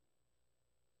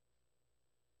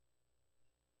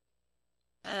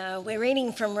We're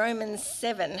reading from Romans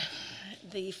 7,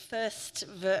 the first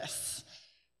verse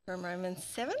from Romans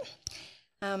 7.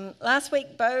 Last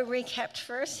week, Bo recapped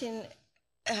for us in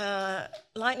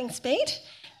lightning speed,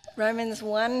 Romans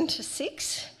 1 to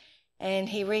 6, and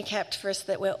he recapped for us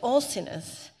that we're all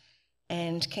sinners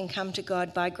and can come to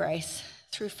God by grace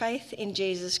through faith in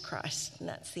Jesus Christ, and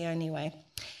that's the only way.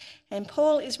 And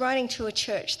Paul is writing to a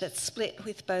church that's split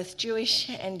with both Jewish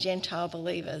and Gentile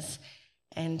believers,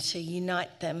 and to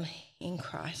unite them in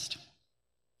Christ.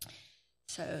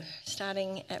 So,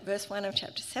 starting at verse 1 of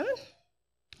chapter 7,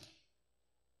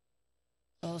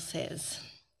 Paul says,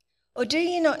 "Or do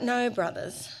you not know,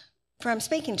 brothers, for I'm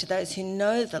speaking to those who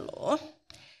know the law,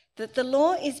 that the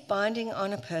law is binding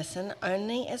on a person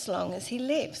only as long as he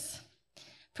lives?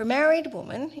 For a married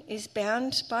woman is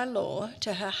bound by law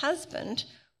to her husband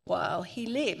while he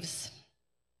lives.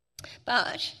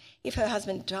 But if her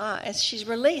husband dies, she's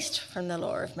released from the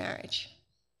law of marriage.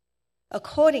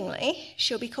 Accordingly,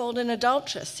 she'll be called an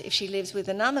adulteress if she lives with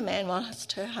another man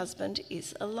whilst her husband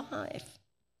is alive.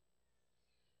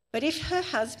 But if her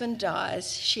husband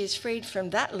dies, she is freed from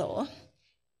that law,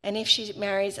 and if she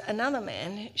marries another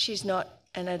man, she's not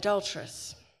an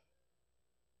adulteress.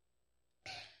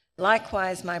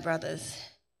 Likewise, my brothers,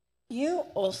 you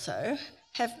also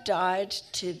have died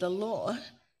to the law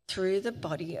through the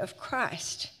body of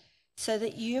Christ, so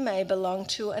that you may belong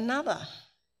to another,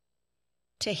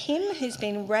 to him who's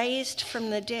been raised from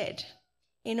the dead,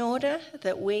 in order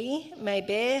that we may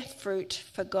bear fruit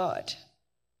for God.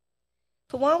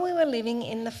 For while we were living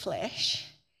in the flesh,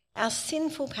 our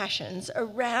sinful passions,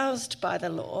 aroused by the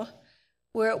law,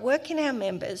 were at work in our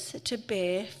members to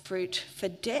bear fruit for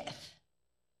death.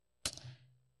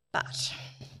 But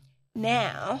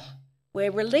now we're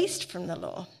released from the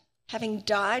law, having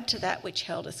died to that which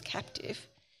held us captive,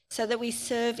 so that we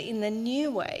serve in the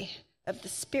new way of the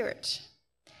Spirit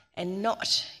and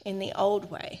not in the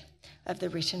old way of the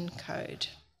written code."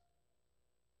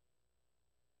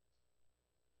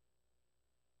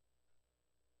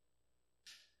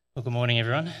 Well, good morning,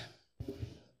 everyone.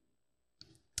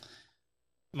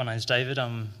 My name's David.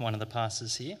 I'm one of the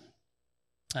pastors here.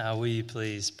 Will you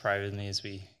please pray with me as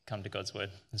we come to God's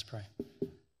word? Let's pray.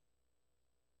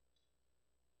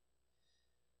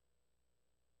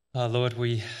 Lord,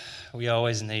 we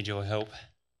always need your help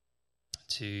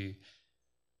to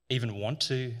even want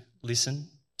to listen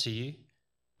to you.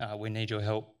 We need your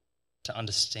help to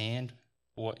understand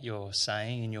what you're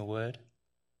saying in your word.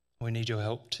 We need your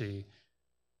help to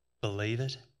believe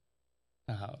it.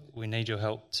 We need your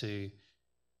help to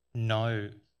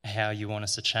know how you want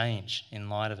us to change in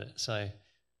light of it. So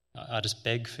I just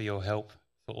beg for your help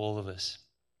for all of us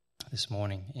this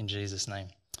morning in Jesus'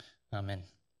 name. Amen.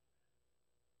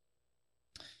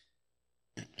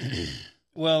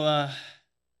 Well,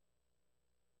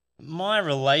 my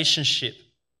relationship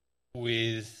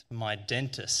with my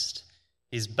dentist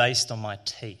is based on my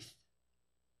teeth.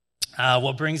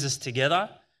 What brings us together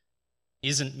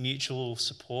isn't mutual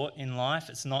support in life.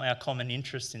 It's not our common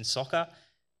interest in soccer.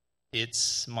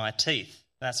 It's my teeth.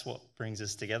 That's what brings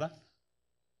us together.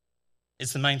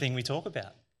 It's the main thing we talk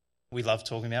about. We love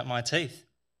talking about my teeth.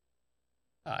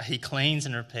 He cleans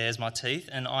and repairs my teeth,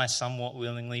 and I somewhat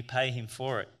willingly pay him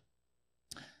for it.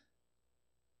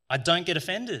 I don't get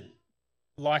offended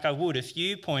like I would if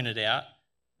you pointed out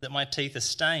that my teeth are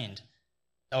stained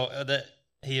or that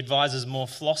he advises more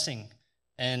flossing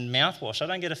and mouthwash. I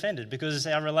don't get offended because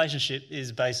our relationship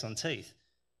is based on teeth.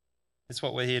 It's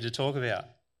what we're here to talk about.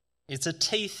 It's a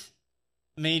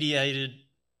teeth-mediated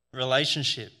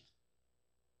relationship.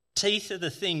 Teeth are the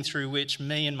thing through which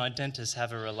me and my dentist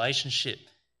have a relationship.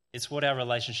 It's what our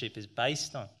relationship is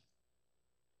based on.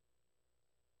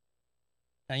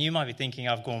 Now, you might be thinking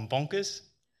I've gone bonkers,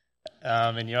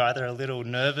 and you're either a little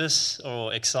nervous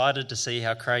or excited to see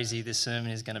how crazy this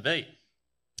sermon is going to be.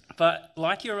 But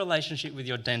like your relationship with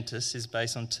your dentist is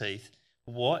based on teeth,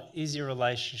 what is your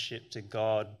relationship to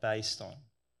God based on?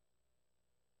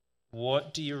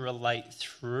 What do you relate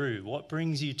through? What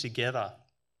brings you together?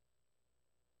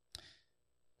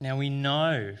 Now, we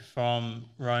know from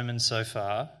Romans so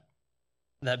far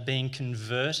that being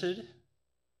converted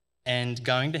and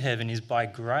going to heaven is by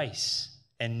grace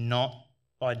and not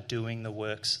by doing the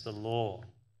works of the law.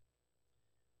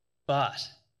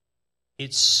 But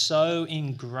it's so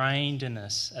ingrained in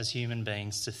us as human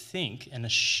beings to think and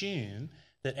assume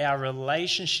that our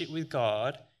relationship with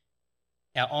God,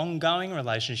 our ongoing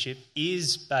relationship,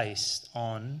 is based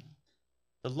on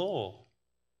the law.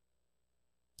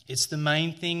 It's the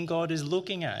main thing God is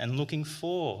looking at and looking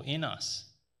for in us.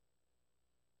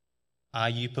 Are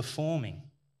you performing?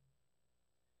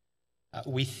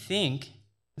 We think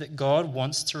that God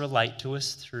wants to relate to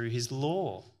us through his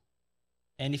law.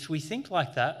 And if we think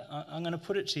like that, I'm going to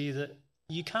put it to you that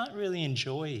you can't really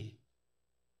enjoy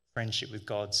friendship with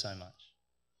God so much.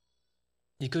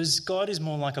 Because God is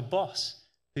more like a boss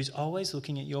who's always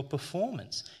looking at your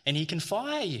performance, and he can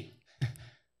fire you.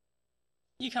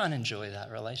 You can't enjoy that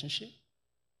relationship.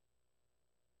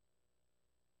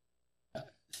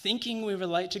 Thinking we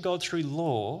relate to God through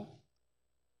law,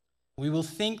 we will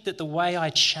think that the way I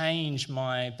change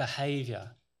my behaviour,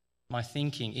 my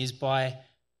thinking, is by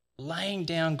laying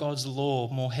down God's law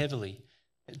more heavily.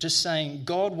 Just saying,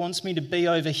 God wants me to be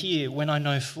over here when I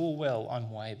know full well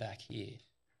I'm way back here.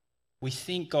 We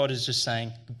think God is just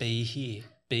saying, be here,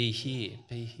 be here,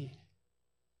 be here.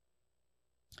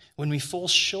 When we fall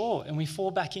short and we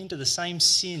fall back into the same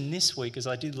sin this week as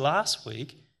I did last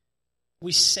week,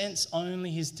 we sense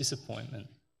only his disappointment.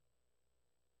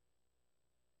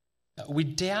 We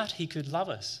doubt he could love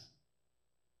us.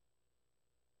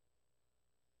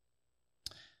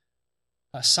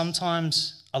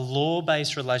 Sometimes a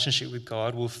law-based relationship with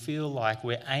God will feel like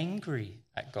we're angry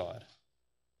at God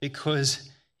because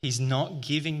he's not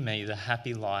giving me the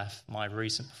happy life my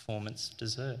recent performance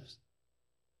deserves.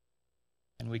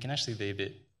 And we can actually be a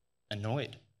bit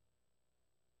annoyed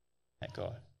at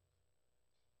God.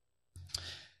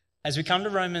 As we come to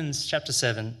Romans chapter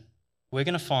 7, we're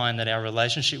going to find that our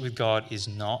relationship with God is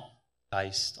not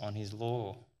based on his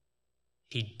law.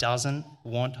 He doesn't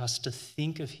want us to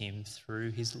think of him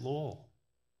through his law.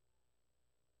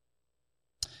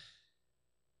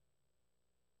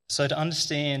 So to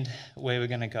understand where we're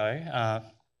going to go,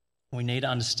 we need to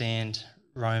understand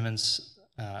Romans.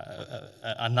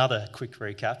 Another quick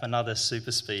recap, another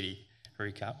super speedy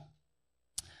recap.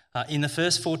 In the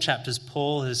first 4 chapters,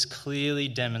 Paul has clearly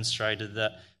demonstrated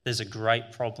that there's a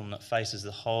great problem that faces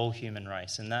the whole human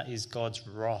race, and that is God's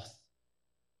wrath.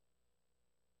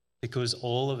 Because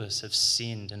all of us have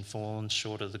sinned and fallen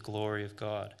short of the glory of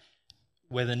God.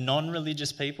 Whether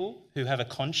non-religious people who have a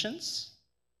conscience,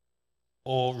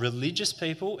 or religious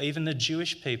people, even the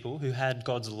Jewish people who had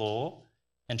God's law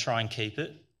and try and keep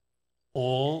it,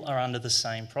 all are under the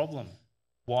same problem.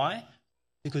 Why?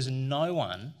 Because no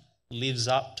one lives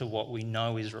up to what we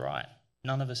know is right.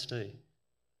 None of us do.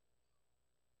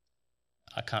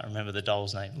 I can't remember the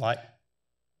doll's name, like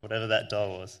whatever that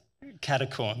doll was.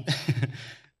 Catacorn.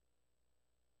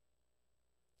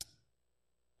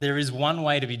 There is one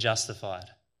way to be justified.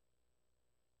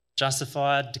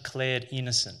 Justified, declared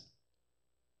innocent.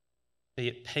 Be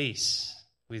at peace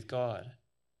with God.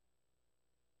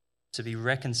 To be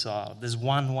reconciled. There's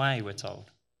one way, we're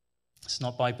told. It's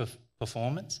not by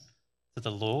performance to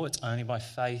the law, it's only by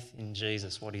faith in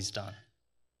Jesus, what he's done.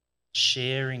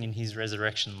 Sharing in his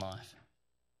resurrection life.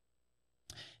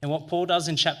 And what Paul does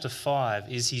in chapter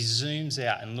 5 is he zooms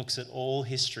out and looks at all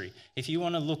history. If you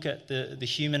want to look at the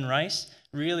human race,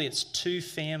 really it's 2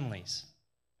 families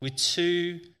with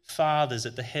 2 fathers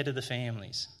at the head of the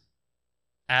families.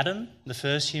 Adam, the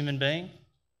first human being,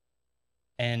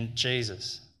 and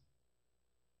Jesus.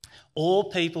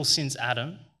 All people since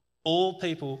Adam, all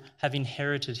people have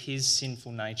inherited his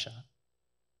sinful nature.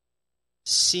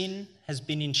 Sin has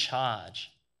been in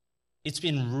charge. It's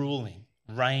been ruling,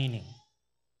 reigning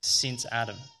since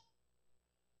Adam.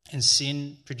 And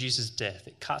sin produces death.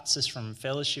 It cuts us from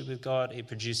fellowship with God. It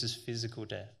produces physical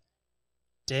death.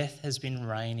 Death has been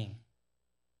reigning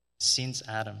since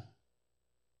Adam.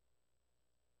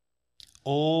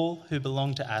 All who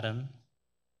belong to Adam,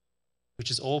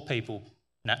 which is all people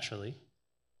naturally,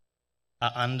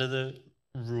 are under the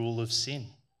rule of sin.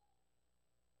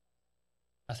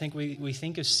 I think we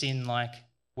think of sin like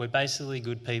we're basically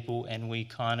good people and we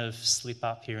kind of slip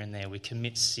up here and there. We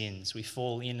commit sins. We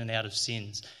fall in and out of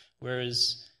sins.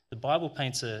 Whereas the Bible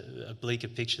paints a bleaker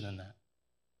picture than that.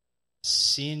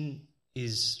 Sin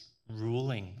is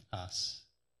ruling us.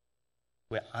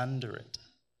 We're under it.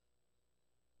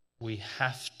 We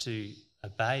have to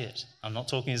obey it. I'm not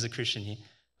talking as a Christian here.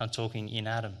 I'm talking in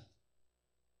Adam.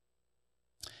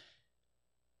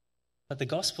 But the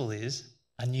gospel is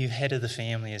a new head of the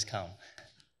family has come.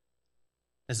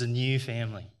 There's a new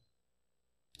family.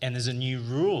 And there's a new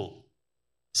rule.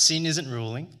 Sin isn't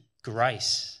ruling.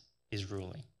 Grace is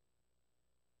ruling.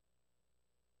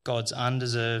 God's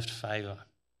undeserved favour.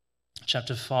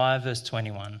 Chapter 5, verse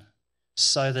 21.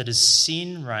 So that as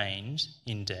sin reigned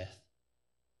in death,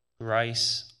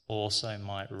 grace also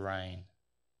might reign.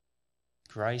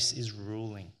 Grace is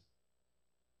ruling.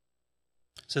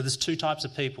 So there's 2 types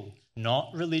of people.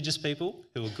 Not religious people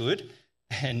who are good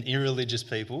and irreligious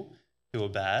people who are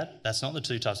bad. That's not the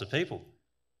 2 types of people.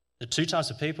 The 2 types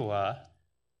of people are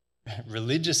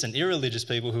religious and irreligious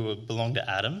people who belong to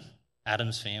Adam,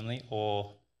 Adam's family,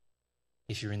 or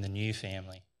if you're in the new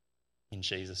family, in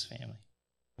Jesus' family,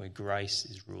 where grace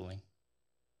is ruling.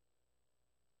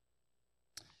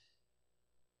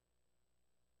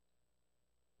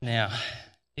 Now,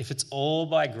 if it's all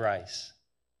by grace,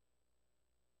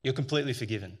 you're completely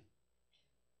forgiven.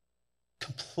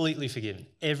 Completely forgiven.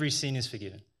 Every sin is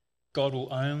forgiven. God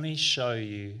will only show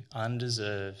you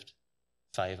undeserved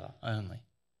favour, only.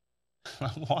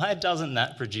 Why doesn't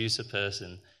that produce a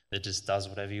person that just does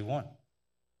whatever you want?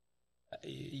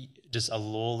 Just a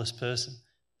lawless person.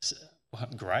 Well,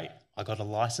 great, I got a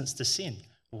license to sin.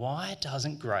 Why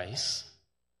doesn't grace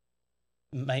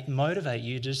motivate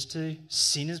you just to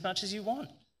sin as much as you want?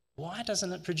 Why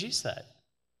doesn't it produce that?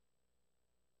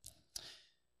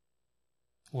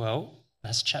 Well,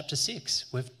 that's chapter 6.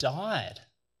 We've died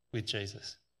with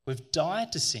Jesus. We've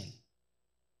died to sin.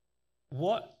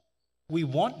 What we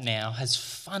want now has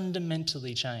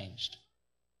fundamentally changed.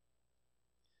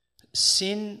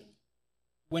 Sin,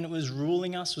 when it was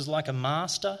ruling us, was like a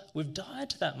master. We've died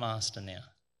to that master now.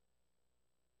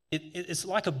 It's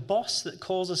like a boss that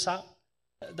calls us up.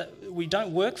 That we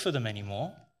don't work for them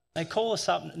anymore. They call us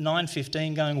up at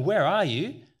 9:15 going, "Where are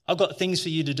you? I've got things for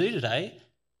you to do today."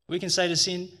 We can say to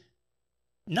sin,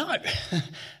 "No, I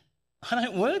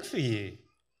don't work for you."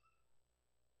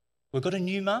 We've got a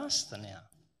new master now.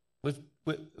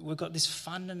 We've got this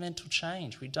fundamental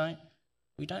change. We don't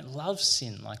love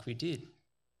sin like we did.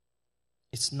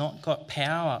 It's not got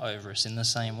power over us in the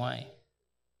same way.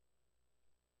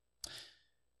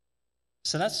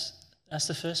 So that's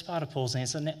the first part of Paul's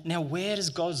answer. Now, where does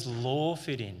God's law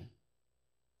fit in?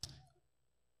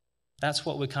 That's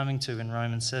what we're coming to in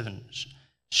Romans 7.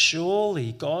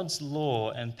 Surely God's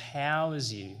law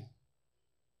empowers you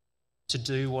to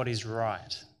do what is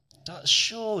right.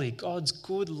 Surely God's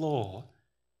good law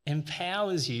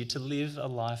empowers you to live a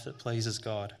life that pleases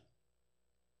God.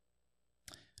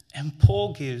 And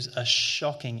Paul gives a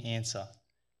shocking answer.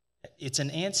 It's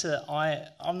an answer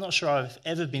I'm not sure I've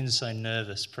ever been so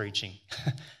nervous preaching.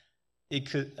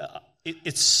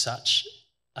 It's such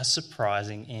a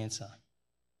surprising answer.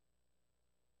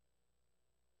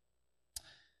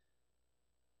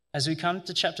 As we come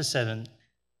to chapter 7,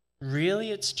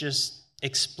 really it's just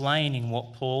explaining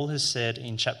what Paul has said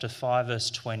in chapter 5, verse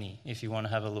 20, if you want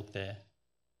to have a look there.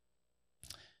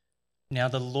 Now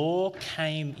the law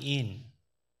came in.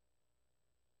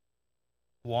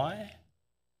 Why?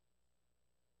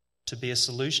 To be a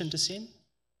solution to sin?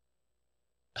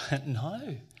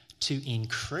 No, to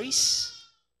increase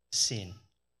sin.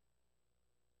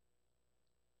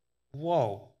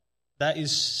 Whoa, that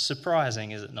is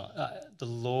surprising, is it not? The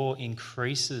law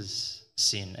increases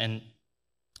sin, and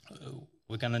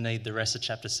we're going to need the rest of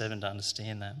chapter 7 to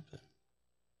understand that. But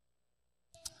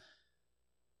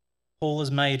Paul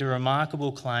has made a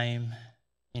remarkable claim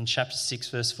in chapter 6,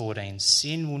 verse 14.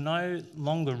 Sin will no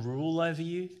longer rule over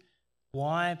you.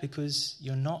 Why? Because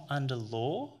you're not under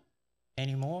law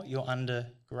anymore, you're under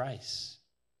grace.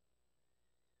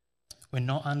 We're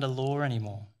not under law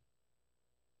anymore.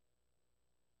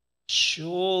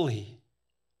 Surely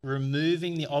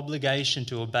removing the obligation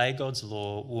to obey God's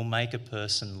law will make a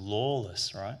person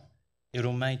lawless, right?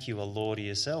 It'll make you a law to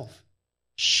yourself.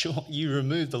 Sure, you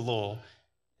remove the law,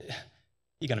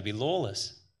 you're going to be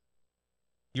lawless.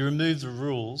 You remove the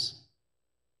rules,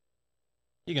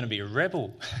 you're going to be a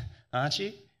rebel, aren't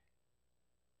you?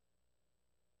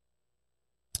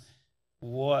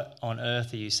 What on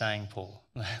earth are you saying, Paul?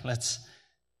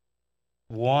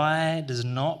 Why does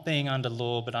not being under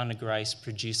law but under grace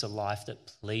produce a life that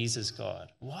pleases God?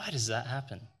 Why does that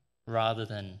happen rather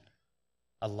than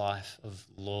a life of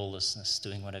lawlessness,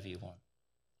 doing whatever you want?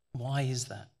 Why is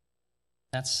that?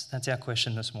 That's our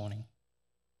question this morning.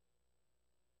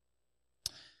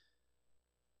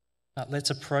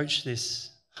 Let's approach this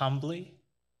humbly,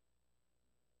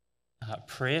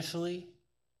 prayerfully,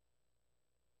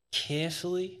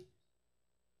 carefully,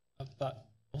 but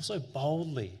also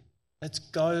boldly. Let's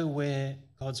go where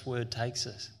God's word takes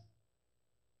us.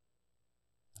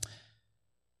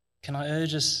 Can I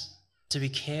urge us to be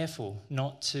careful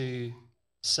not to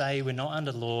say we're not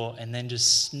under law and then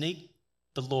just sneak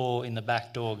the law in the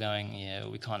back door going, yeah,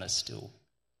 we kind of still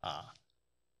are.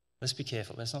 Let's be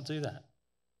careful. Let's not do that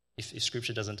if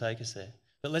Scripture doesn't take us there.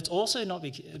 But let's also not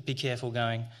be careful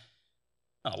going,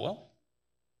 oh, well,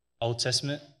 Old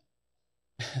Testament,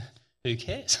 who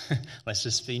cares? Let's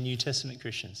just be New Testament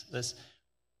Christians. Let's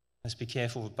be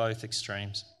careful with both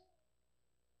extremes.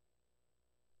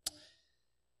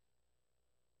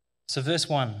 So verse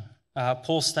 1,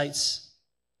 Paul states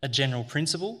a general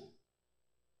principle.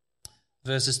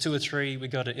 Verses 2 or 3, we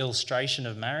got an illustration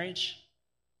of marriage.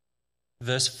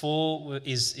 Verse 4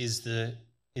 is the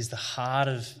heart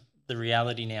of the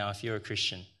reality now if you're a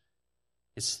Christian.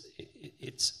 It's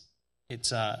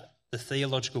the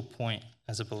theological point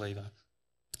as a believer.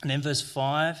 And then verse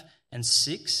 5 and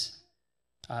 6,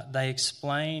 they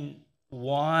explain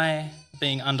why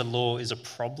being under law is a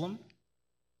problem,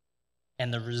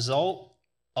 and the result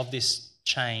of this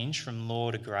change from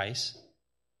law to grace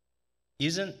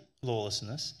isn't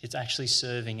lawlessness, it's actually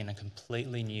serving in a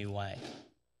completely new way.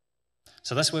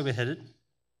 So that's where we're headed.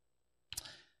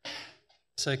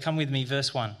 So come with me,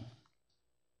 verse 1.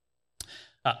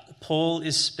 Paul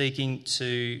is speaking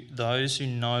to those who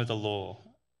know the law.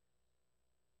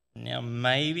 Now,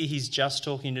 maybe he's just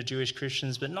talking to Jewish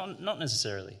Christians, but not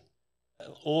necessarily.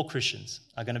 All Christians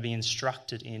are going to be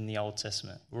instructed in the Old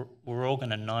Testament. We're all going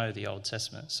to know the Old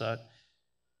Testament. So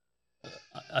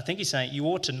I think he's saying you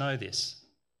ought to know this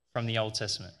from the Old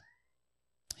Testament.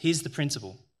 Here's the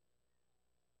principle.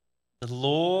 The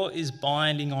law is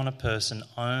binding on a person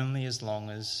only as long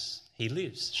as he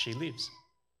lives, she lives.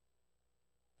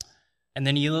 And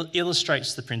then he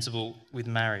illustrates the principle with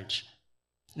marriage.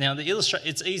 Now,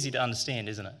 it's easy to understand,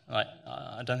 isn't it?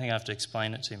 I don't think I have to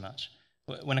explain it too much.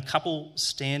 When a couple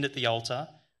stand at the altar,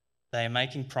 they are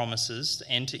making promises to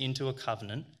enter into a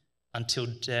covenant until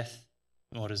death,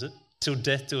 till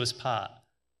death do us part.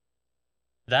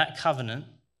 That covenant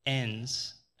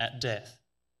ends at death.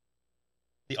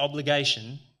 The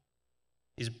obligation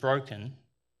is broken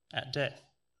at death.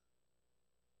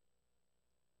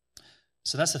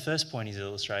 So that's the first point he's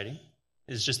illustrating,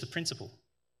 is just the principle.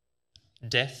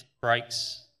 Death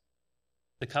breaks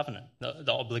the covenant,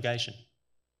 the obligation.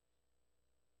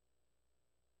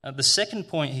 The second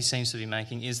point he seems to be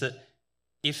making is that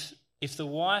if the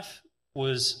wife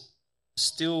was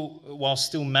while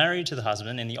still married to the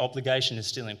husband and the obligation is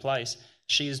still in place,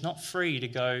 she is not free to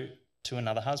go to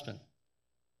another husband.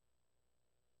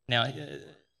 Now,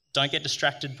 don't get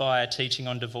distracted by a teaching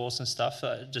on divorce and stuff.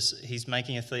 He's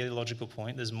making a theological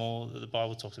point. There's more that the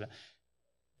Bible talks about.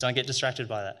 Don't get distracted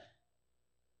by that.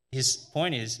 His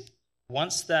point is,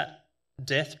 once that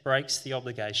death breaks the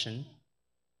obligation,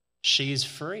 she is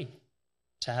free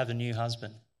to have a new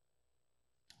husband.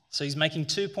 So he's making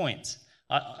 2 points.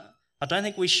 I don't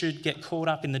think we should get caught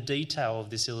up in the detail of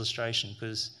this illustration,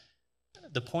 because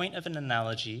the point of an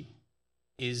analogy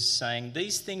is saying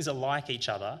these things are like each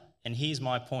other, and here's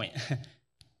my point.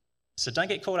 So don't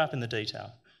get caught up in the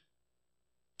detail.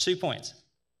 2 points.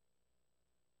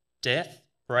 Death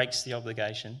breaks the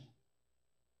obligation.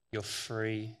 You're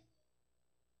free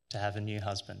to have a new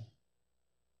husband.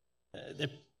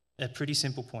 They're pretty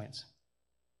simple points.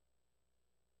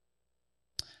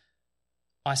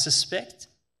 I suspect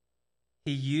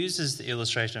he uses the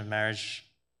illustration of marriage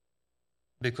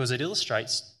because it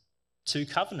illustrates 2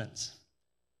 covenants.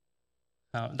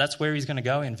 That's where he's going to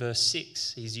go in verse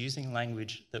 6. He's using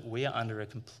language that we are under a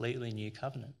completely new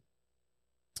covenant.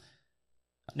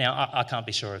 Now, I can't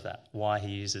be sure of that, why he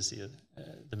uses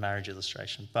the marriage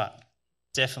illustration, but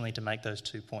definitely to make those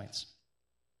 2 points.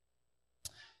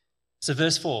 So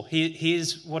verse 4,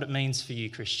 here's what it means for you,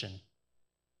 Christian.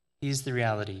 Here's the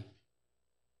reality.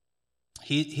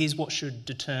 Here's what should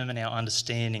determine our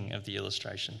understanding of the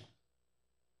illustration.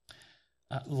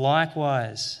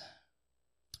 Likewise,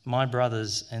 my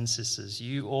brothers and sisters,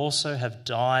 you also have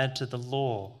died to the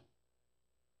law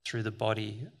through the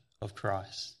body of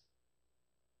Christ.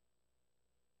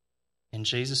 In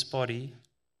Jesus' body,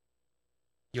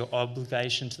 your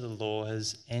obligation to the law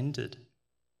has ended.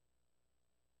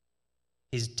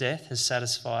 His death has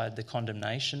satisfied the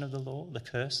condemnation of the law, the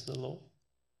curse of the law.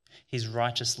 His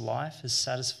righteous life has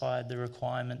satisfied the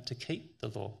requirement to keep the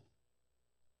law.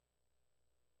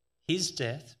 His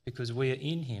death, because we are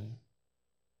in him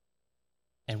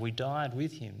and we died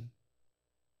with him,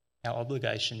 our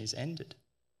obligation is ended.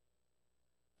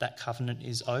 That covenant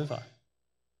is over.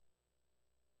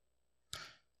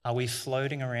 Are we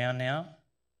floating around now?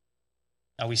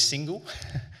 Are we single?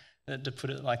 To put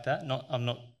it like that. I'm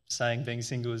not saying being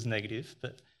single is negative,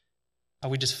 but are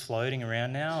we just floating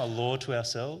around now, a law to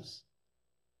ourselves?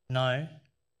 No.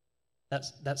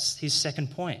 That's his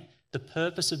second point. The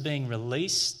purpose of being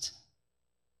released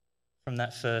from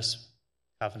that first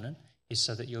covenant is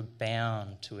so that you're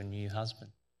bound to a new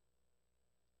husband,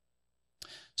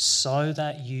 so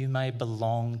that you may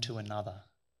belong to another.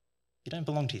 You don't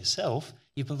belong to yourself,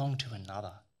 you belong to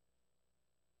another.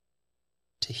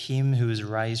 To him who is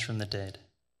raised from the dead,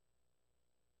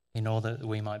 in order that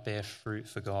we might bear fruit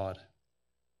for God.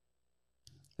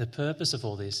 The purpose of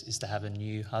all this is to have a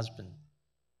new husband,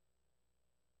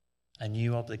 a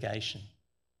new obligation.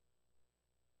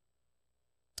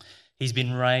 He's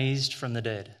been raised from the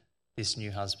dead, this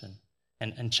new husband.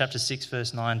 And chapter 6,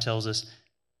 verse 9 tells us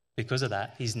because of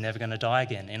that, he's never going to die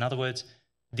again. In other words,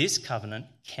 this covenant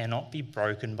cannot be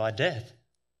broken by death.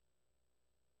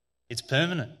 It's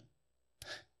permanent.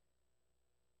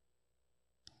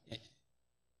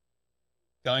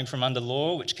 Going from under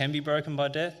law, which can be broken by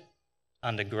death,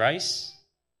 under grace,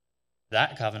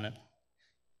 that covenant,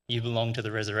 you belong to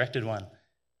the resurrected one.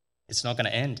 It's not going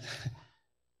to end,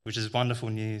 which is wonderful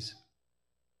news.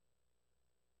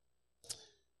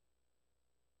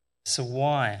 So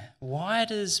why? Why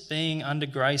does being under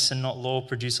grace and not law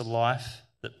produce a life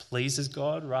that pleases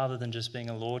God rather than just being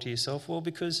a law to yourself? Well,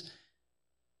 because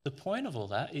the point of all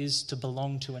that is to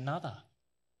belong to another.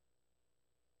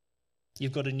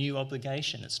 You've got a new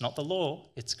obligation. It's not the law,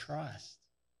 it's Christ.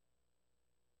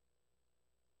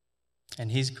 And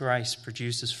his grace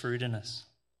produces fruit in us.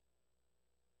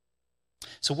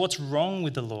 So what's wrong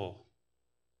with the law?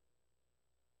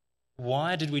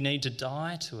 Why did we need to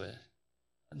die to it?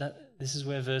 This is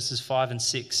where verses 5 and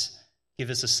 6 give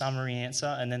us a summary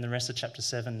answer, and then the rest of chapter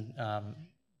 7,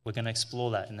 we're going to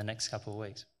explore that in the next couple of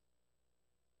weeks.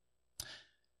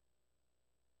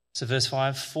 So verse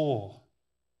 5, for,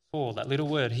 that little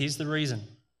word, here's the reason.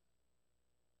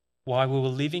 Why we were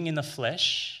living in the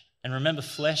flesh, and remember,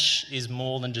 flesh is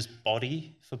more than just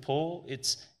body for Paul.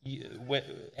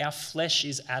 Our flesh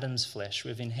is Adam's flesh.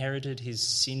 We've inherited his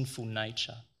sinful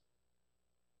nature.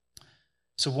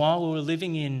 So while we were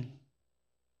living in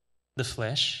the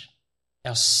flesh,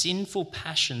 our sinful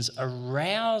passions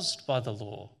aroused by the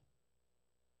law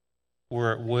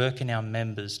were at work in our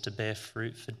members to bear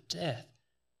fruit for death.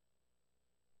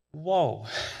 Whoa.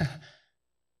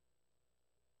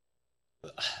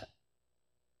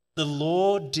 The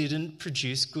law didn't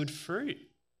produce good fruit.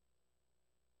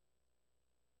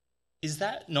 Is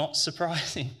that not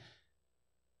surprising?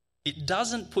 It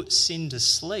doesn't put sin to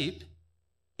sleep.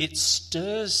 It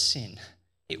stirs sin.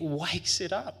 It wakes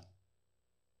it up.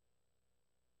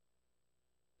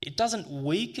 It doesn't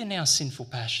weaken our sinful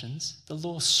passions. The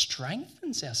law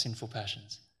strengthens our sinful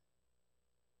passions.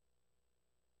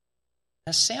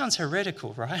 That sounds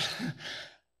heretical, right?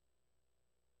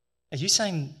 Are you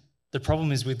saying the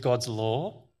problem is with God's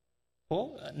law?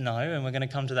 Well, no, and we're going to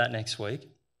come to that next week.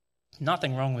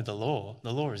 Nothing wrong with the law.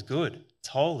 The law is good. It's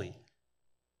holy.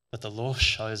 But the law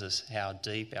shows us how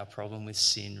deep our problem with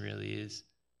sin really is.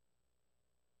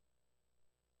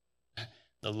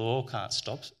 The law can't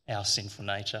stop our sinful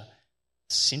nature.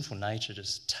 Sinful nature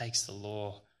just takes the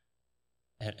law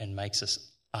and makes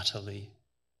us utterly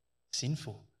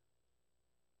sinful.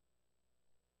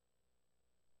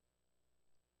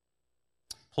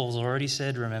 Paul's already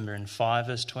said, remember, in 5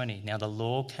 verse 20, now the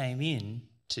law came in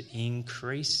to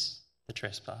increase the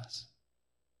trespass.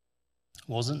 It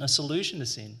wasn't a solution to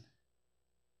sin.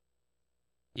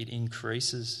 It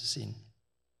increases sin.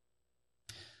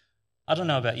 I don't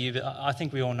know about you, but I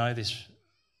think we all know this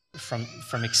from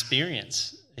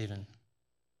experience even.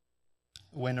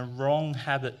 When a wrong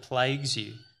habit plagues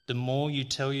you, the more you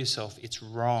tell yourself it's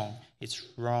wrong, it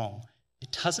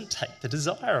doesn't take the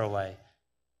desire away.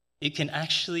 It can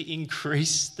actually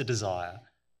increase the desire.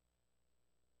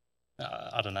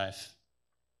 I don't know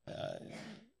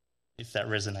if that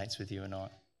resonates with you or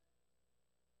not.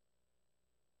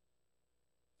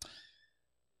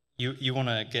 You want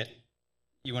to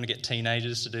get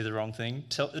teenagers to do the wrong thing?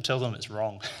 Tell them it's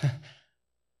wrong,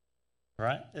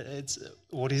 right?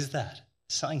 What is that?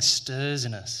 Something stirs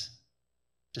in us.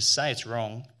 Just say it's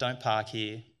wrong. Don't park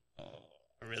here. Oh,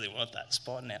 I really want that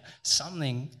spot now.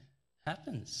 Something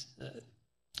happens.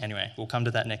 Anyway, we'll come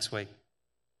to that next week.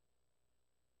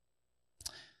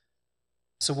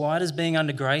 So why does being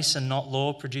under grace and not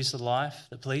law produce a life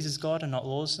that pleases God and not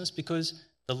lawlessness? Because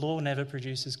the law never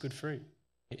produces good fruit.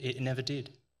 It never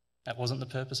did. That wasn't the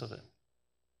purpose of it.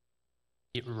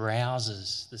 It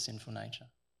rouses the sinful nature.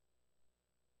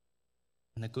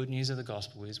 And the good news of the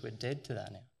gospel is we're dead to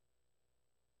that now.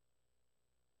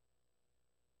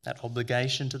 That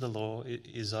obligation to the law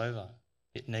is over.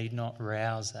 It need not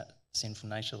rouse that sinful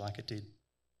nature like it did.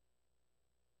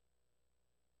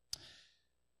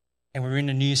 And we're in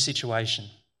a new situation.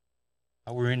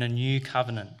 We're in a new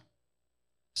covenant.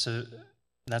 So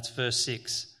that's verse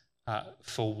 6.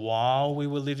 For while we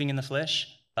were living in the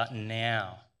flesh, but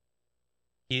now.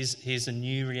 Here's a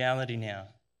new reality now.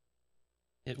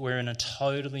 We're in a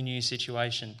totally new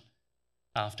situation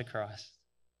after Christ.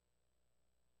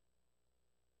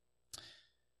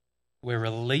 We're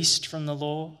released from the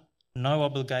law, no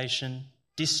obligation,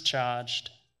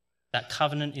 discharged. That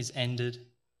covenant is ended.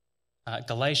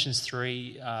 Galatians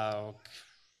 3, I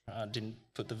didn't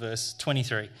put the verse,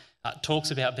 23,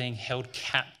 talks about being held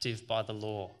captive by the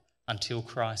law until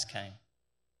Christ came.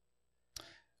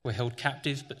 We're held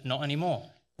captive, but not anymore.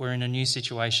 We're in a new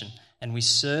situation, and we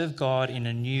serve God in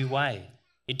a new way.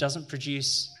 It doesn't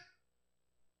produce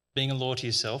being a law to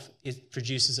yourself. It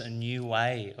produces a new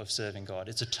way of serving God.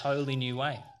 It's a totally new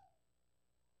way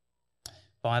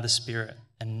by the Spirit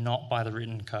and not by the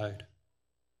written code.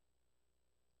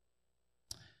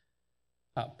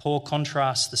 Paul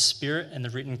contrasts the Spirit and the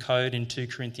written code in 2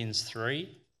 Corinthians 3.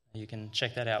 You can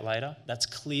check that out later. That's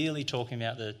clearly talking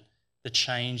about the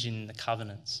change in the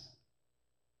covenants.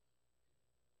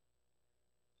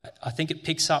 I think it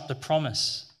picks up the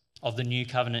promise of the new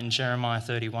covenant in Jeremiah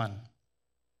 31.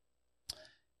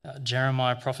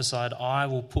 Jeremiah prophesied, I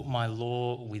will put my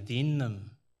law within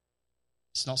them.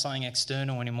 It's not something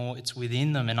external anymore, it's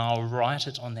within them, and I'll write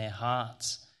it on their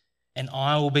hearts. And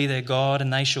I will be their God,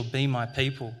 and they shall be my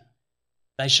people.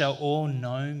 They shall all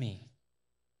know me,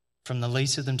 from the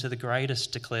least of them to the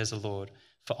greatest, declares the Lord.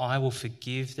 For I will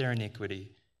forgive their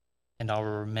iniquity, and I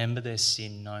will remember their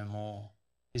sin no more.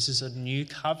 This is a new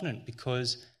covenant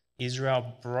because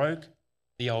Israel broke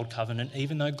the old covenant,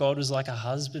 even though God was like a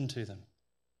husband to them.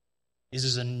 This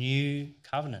is a new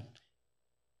covenant.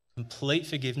 Complete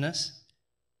forgiveness,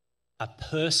 a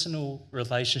personal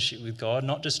relationship with God,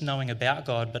 not just knowing about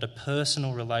God, but a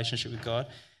personal relationship with God.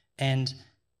 And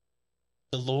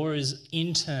the law is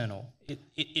internal.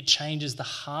 It changes the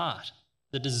heart,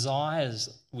 the desires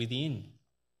within.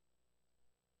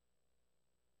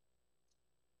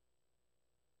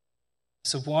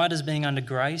 So why does being under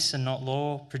grace and not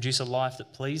law produce a life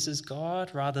that pleases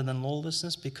God rather than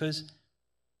lawlessness? Because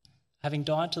having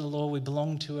died to the law, we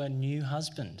belong to a new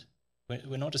husband.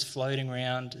 We're not just floating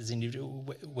around as individuals.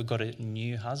 We've got a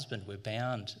new husband. We're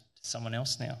bound to someone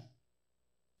else now.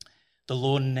 The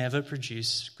law never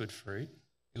produced good fruit.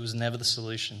 It was never the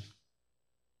solution.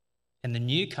 In the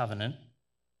new covenant,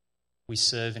 we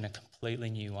serve in a completely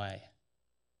new way,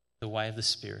 the way of the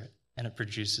Spirit, and it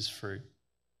produces fruit.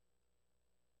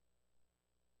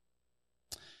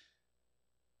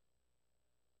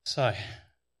 So,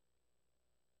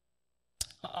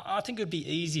 I think it would be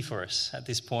easy for us at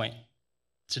this point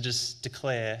to just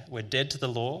declare we're dead to the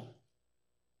law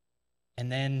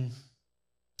and then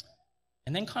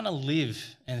kind of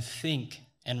live and think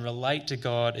and relate to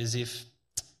God as if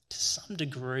to some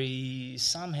degree,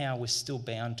 somehow we're still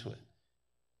bound to it.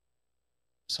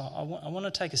 So I want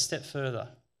to take a step further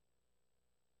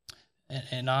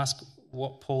and ask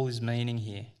what Paul is meaning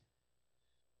here.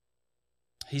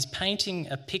 He's painting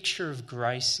a picture of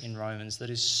grace in Romans that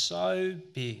is so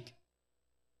big.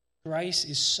 Grace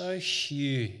is so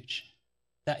huge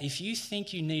that if you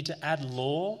think you need to add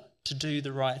law to do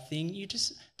the right thing,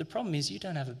 the problem is you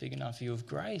don't have a big enough view of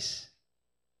grace.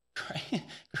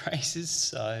 Grace is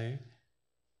so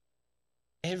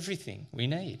everything we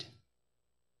need.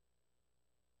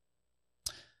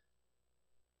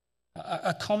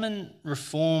 A common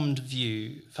Reformed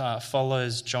view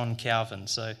follows John Calvin.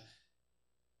 So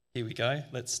here we go.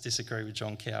 Let's disagree with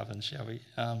John Calvin, shall we?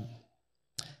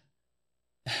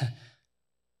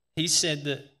 He said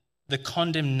that the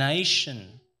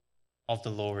condemnation of the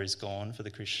law is gone for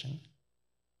the Christian.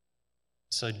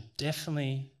 So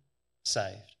definitely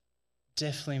saved.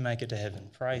 Definitely make it to heaven.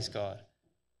 Praise God.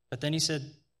 But then he said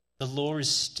the law is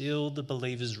still the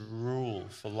believer's rule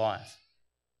for life.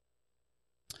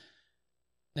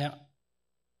 Now,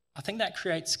 I think that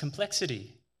creates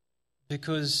complexity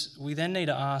because we then need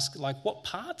to ask, what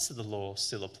parts of the law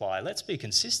still apply? Let's be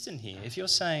consistent here. If you're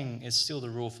saying it's still the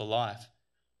rule for life,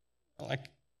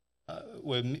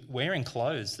 we're wearing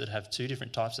clothes that have two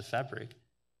different types of fabric.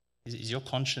 Is your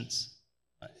conscience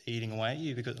eating away at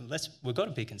you? Because we've got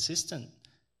to be consistent.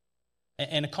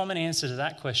 And a common answer to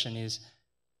that question is,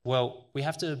 well, we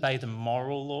have to obey the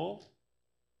moral law,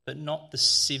 but not the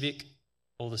civic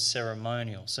or the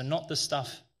ceremonial. So not the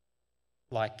stuff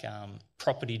like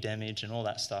property damage and all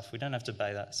that stuff. We don't have to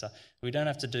obey that stuff. We don't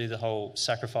have to do the whole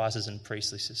sacrifices and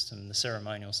priestly system, the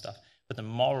ceremonial stuff, but the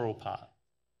moral part.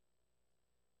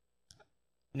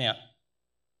 Now,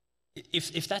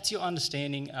 if that's your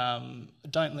understanding,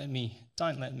 don't let me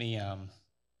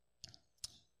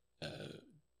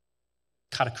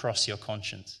cut across your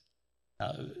conscience.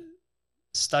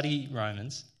 Study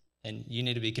Romans, and you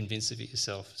need to be convinced of it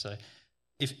yourself. So,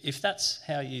 if that's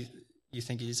how you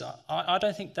think it is, I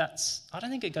don't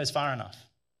think it goes far enough.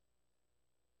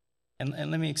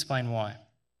 And let me explain why.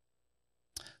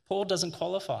 Paul doesn't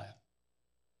qualify.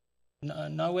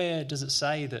 Nowhere does it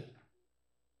say that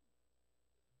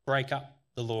break up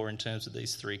the law in terms of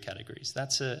these three categories.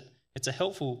 It's a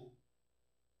helpful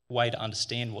way to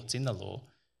understand what's in the law,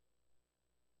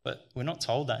 but we're not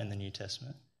told that in the New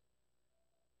Testament.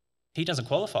 He doesn't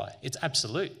qualify. It's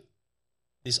absolute.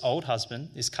 this old husband,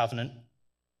 this covenant,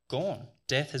 gone.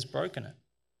 Death has broken it.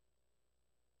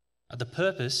 The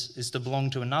purpose is to belong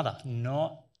to another,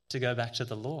 not to go back to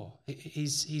the law.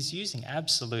 He's using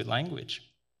absolute language.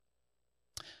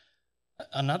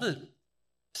 Another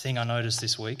thing I noticed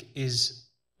this week is,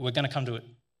 we're going to come to it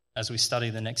as we study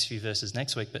the next few verses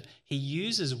next week, but he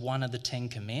uses one of the 10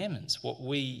 commandments,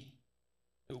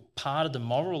 part of the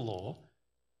moral law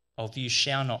of you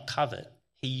shall not covet.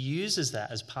 He uses that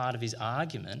as part of his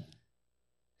argument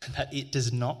that it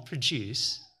does not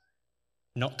produce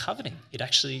not coveting. It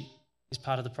actually is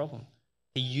part of the problem.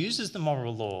 He uses the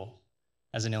moral law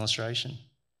as an illustration.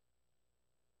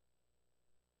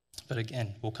 But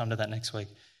again, we'll come to that next week.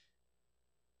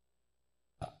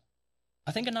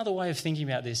 I think another way of thinking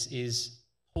about this is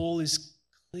Paul is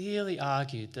clearly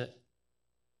argued that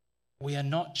we are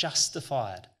not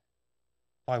justified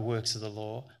by works of the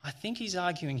law. I think he's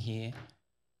arguing here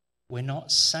we're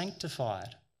not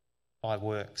sanctified by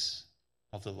works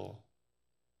of the law.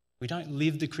 We don't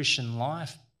live the Christian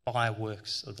life by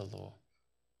works of the law.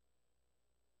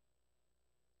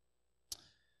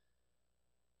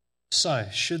 So,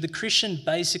 should the Christian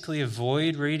basically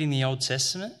avoid reading the Old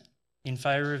Testament in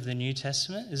favour of the New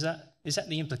Testament? Is that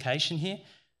the implication here?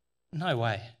 No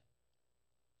way.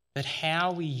 But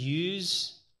how we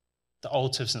use the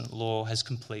Old Testament law has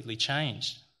completely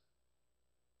changed.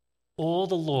 All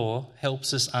the law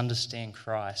helps us understand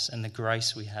Christ and the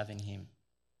grace we have in him.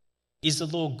 Is the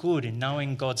law good in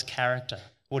knowing God's character,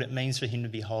 what it means for him to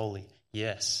be holy?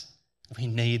 Yes. We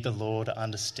need the law to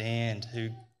understand who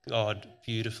God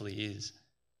beautifully is,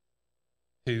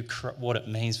 what it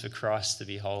means for Christ to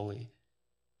be holy.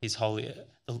 He's holy.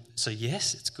 So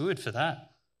yes, it's good for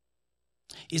that.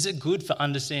 Is it good for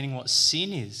understanding what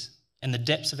sin is and the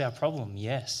depths of our problem?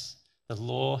 Yes. The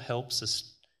law helps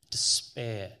us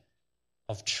despair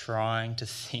of trying to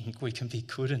think we can be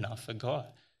good enough for God.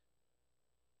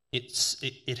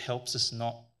 It helps us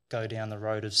not go down the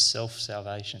road of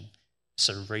self-salvation.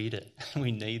 So read it.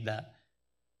 We need that.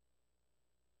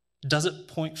 Does it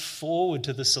point forward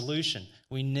to the solution?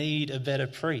 We need a better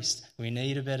priest. We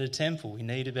need a better temple. We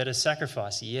need a better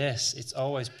sacrifice. Yes, it's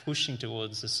always pushing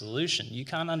towards the solution. You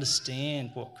can't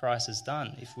understand what Christ has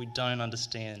done if we don't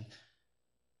understand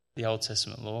the Old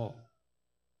Testament law.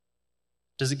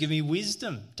 Does it give me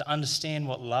wisdom to understand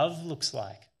what love looks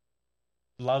like?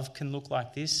 Love can look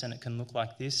like this and it can look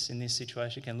like this in this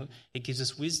situation. It gives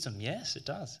us wisdom. Yes, it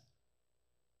does.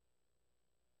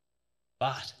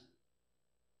 But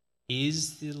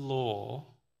is the law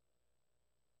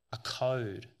a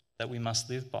code that we must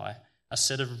live by, a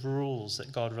set of rules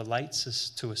that God relates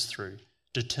to us through,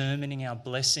 determining our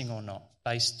blessing or not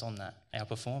based on that, our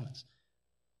performance?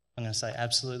 I'm going to say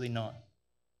absolutely not.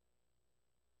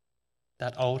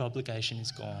 That old obligation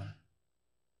is gone.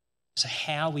 So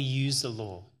how we use the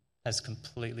law has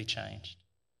completely changed.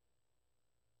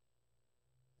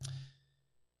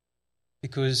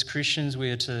 Because Christians,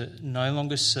 we are to no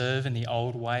longer serve in the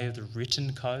old way of the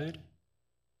written code.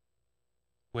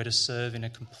 We're to serve in a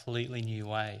completely new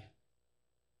way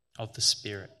of the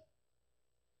Spirit.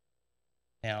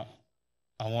 Now,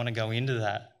 I want to go into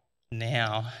that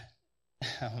now,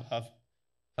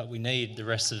 but we need the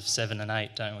rest of 7 and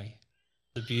 8, don't we?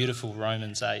 The beautiful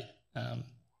Romans 8.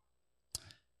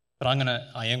 But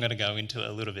I am going to go into it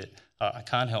a little bit. I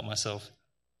can't help myself.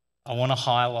 I want to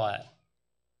highlight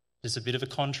there's a bit of a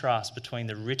contrast between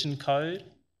the written code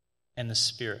and the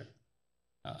Spirit.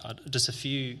 Just a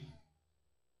few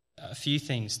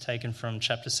things taken from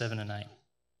chapter 7 and 8.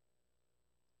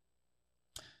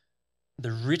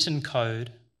 The written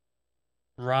code,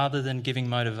 rather than giving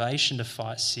motivation to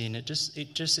fight sin, it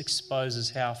just exposes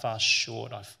how far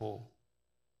short I fall.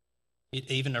 It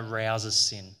even arouses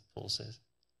sin, Paul says.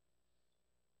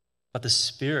 But the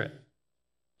Spirit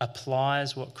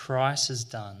applies what Christ has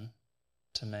done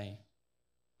to me.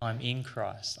 I'm in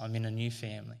Christ. I'm in a new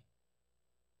family.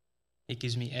 It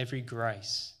gives me every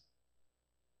grace.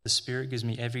 The Spirit gives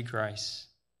me every grace.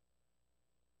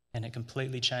 And it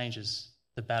completely changes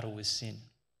the battle with sin.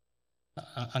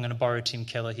 I'm going to borrow Tim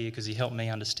Keller here because he helped me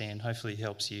understand. Hopefully he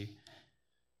helps you.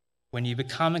 When you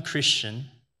become a Christian,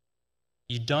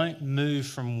 you don't move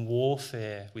from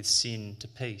warfare with sin to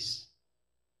peace.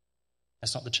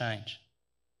 That's not the change.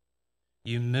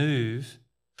 You move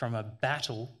from a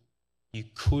battle you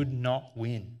could not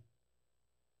win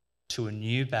to a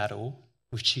new battle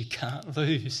which you can't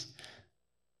lose.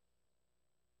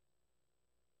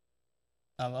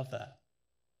 I love that.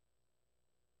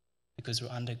 Because we're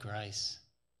under grace.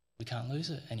 We can't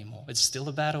lose it anymore. It's still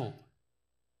a battle.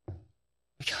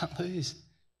 We can't lose.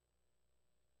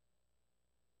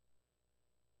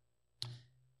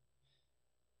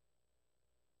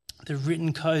 The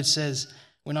written code says,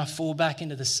 when I fall back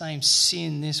into the same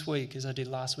sin this week as I did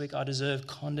last week, I deserve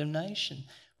condemnation.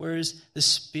 Whereas the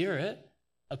Spirit,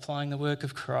 applying the work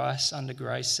of Christ under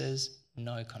grace, says,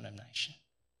 no condemnation.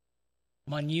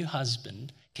 My new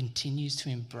husband continues to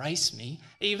embrace me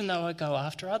even though I go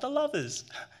after other lovers.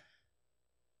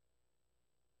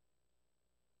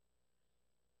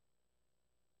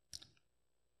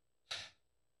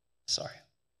 Sorry,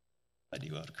 I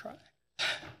do want to cry.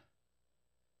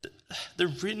 The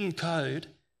written code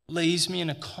leaves me in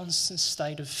a constant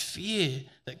state of fear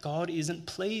that God isn't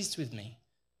pleased with me.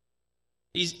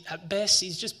 At best,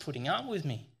 he's just putting up with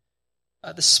me.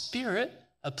 The Spirit,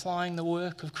 applying the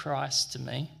work of Christ to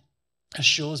me,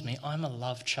 assures me I'm a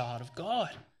loved child of God.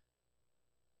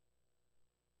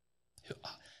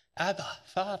 Abba,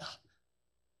 Father.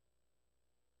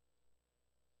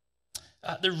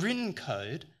 The written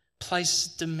code places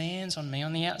demands on me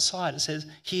on the outside. It says,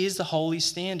 here's the holy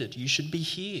standard. You should be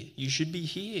here. You should be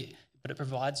here. But it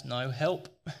provides no help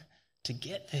to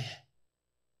get there.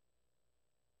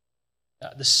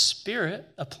 The Spirit,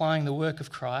 applying the work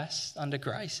of Christ under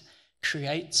grace,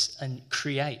 creates.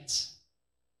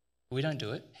 We don't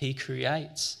do it. He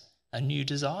creates a new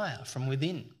desire from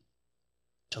within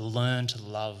to learn to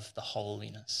love the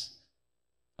holiness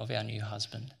of our new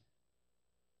husband.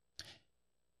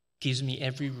 Gives me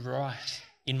every right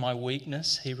in my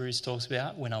weakness. Hebrews talks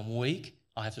about when I'm weak,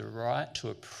 I have the right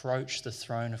to approach the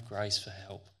throne of grace for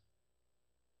help.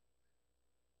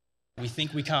 We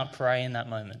think we can't pray in that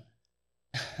moment.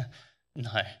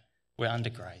 No, we're under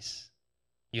grace.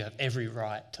 You have every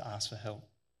right to ask for help.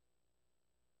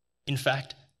 In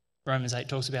fact, Romans 8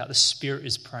 talks about the Spirit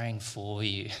is praying for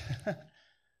you.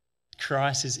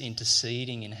 Christ is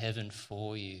interceding in heaven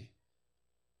for you.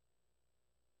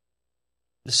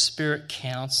 The Spirit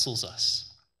counsels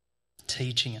us,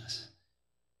 teaching us,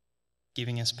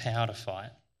 giving us power to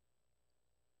fight.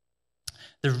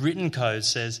 The written code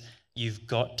says you've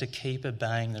got to keep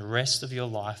obeying the rest of your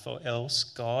life, or else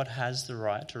God has the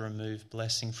right to remove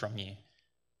blessing from you.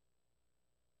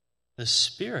 The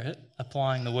Spirit,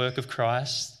 applying the work of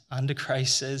Christ under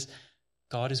grace, says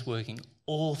God is working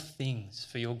all things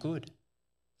for your good.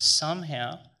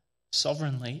 Somehow,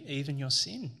 sovereignly, even your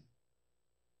sin.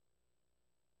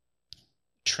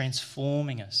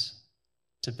 Transforming us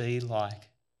to be like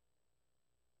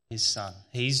his Son.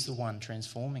 He's the one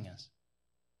transforming us.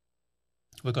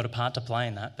 We've got a part to play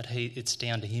in that, but it's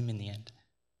down to him in the end.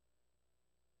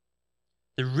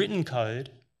 The written code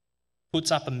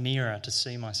puts up a mirror to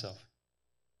see myself.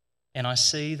 And I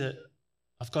see that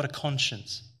I've got a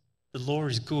conscience. The law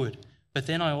is good. But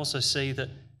then I also see that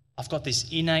I've got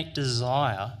this innate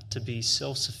desire to be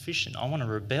self-sufficient. I want to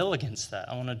rebel against that.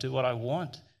 I want to do what I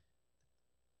want.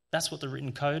 That's what the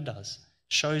written code does.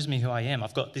 Shows me who I am.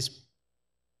 I've got this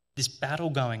battle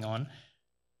going on.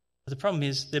 But the problem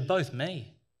is they're both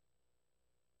me.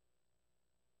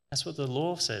 That's what the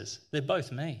law says. They're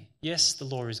both me. Yes, the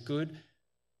law is good.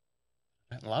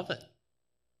 I don't love it.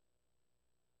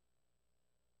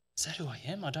 Is that who I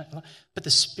am? I don't love it. But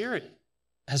the Spirit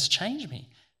has changed me.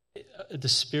 The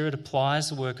Spirit applies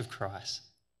the work of Christ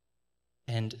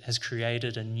and has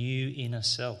created a new inner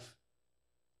self.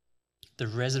 The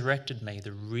resurrected me,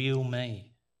 the real me,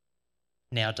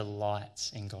 now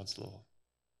delights in God's law.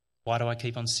 Why do I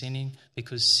keep on sinning?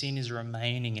 Because sin is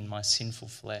remaining in my sinful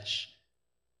flesh.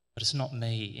 But it's not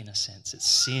me in a sense, it's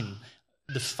sin.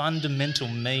 The fundamental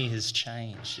me has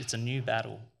changed. It's a new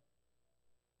battle.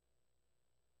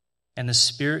 And the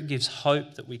Spirit gives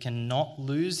hope that we cannot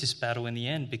lose this battle in the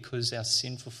end because our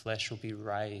sinful flesh will be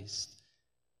raised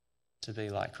to be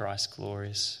like Christ's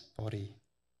glorious body.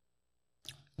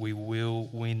 We will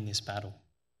win this battle.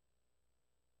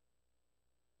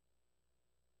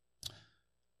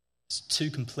 It's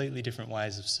two completely different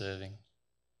ways of serving.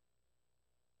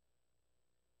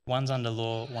 One's under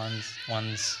law,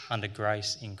 one's under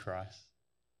grace in Christ.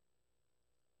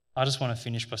 I just want to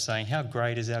finish by saying how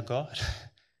great is our God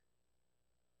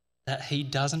that he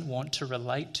doesn't want to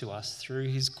relate to us through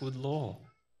his good law.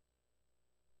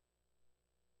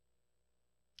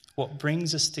 What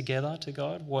brings us together to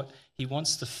God, what he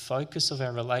wants the focus of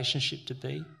our relationship to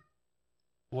be,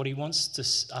 what he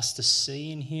wants us to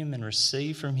see in him and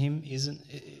receive from him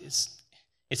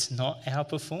it's not our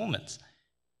performance,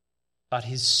 but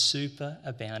his super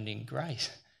abounding grace.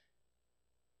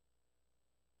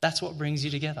 That's what brings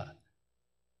you together.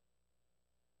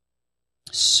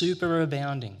 Super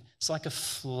abounding. It's like a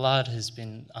flood has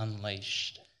been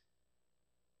unleashed.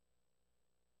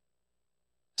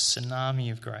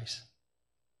 Tsunami of grace.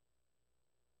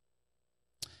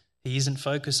 He isn't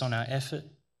focused on our effort.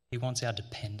 He wants our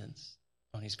dependence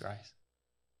on his grace.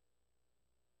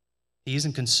 He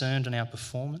isn't concerned on our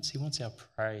performance. He wants our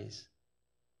praise.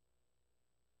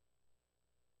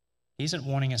 He isn't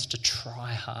wanting us to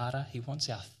try harder. He wants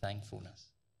our thankfulness.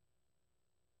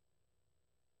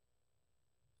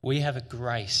 We have a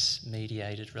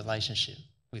grace-mediated relationship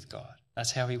with God.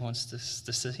 That's how he wants us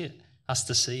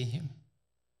to see him.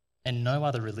 And no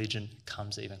other religion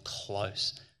comes even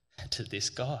close to this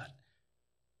God.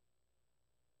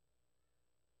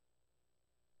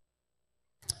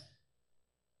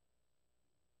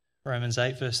 Romans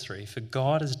 8 verse 3, for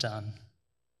God has done,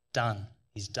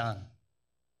 he's done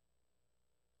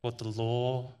what the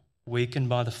law, weakened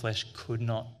by the flesh, could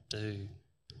not do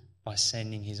by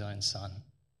sending his own Son.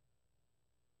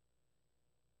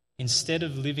 Instead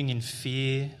of living in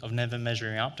fear of never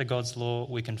measuring up to God's law,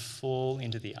 we can fall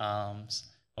into the arms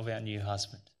of our new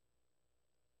husband.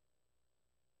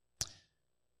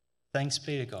 Thanks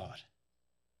be to God,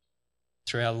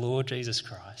 through our Lord Jesus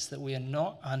Christ, that we are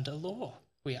not under law,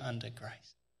 we are under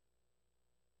grace.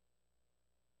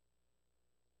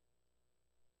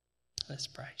 Let's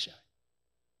pray, shall we?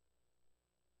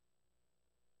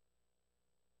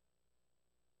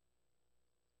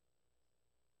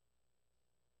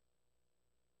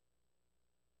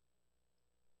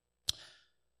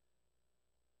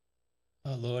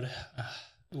 Oh Lord,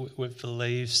 we've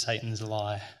believed Satan's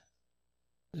lie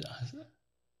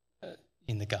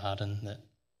in the garden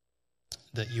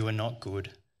that you are not good,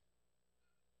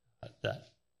 that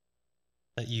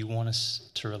you want us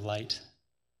to relate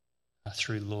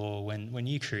through law when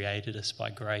you created us by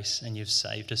grace and you've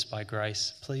saved us by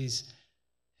grace. Please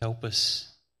help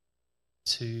us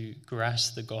to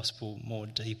grasp the gospel more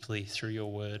deeply through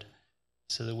your word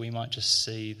so that we might just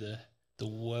see the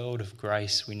world of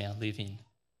grace we now live in.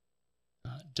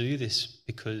 Do this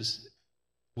because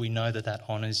we know that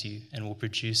honours you and will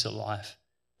produce a life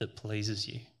that pleases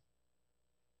you.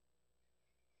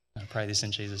 I pray this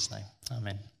in Jesus' name.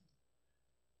 Amen.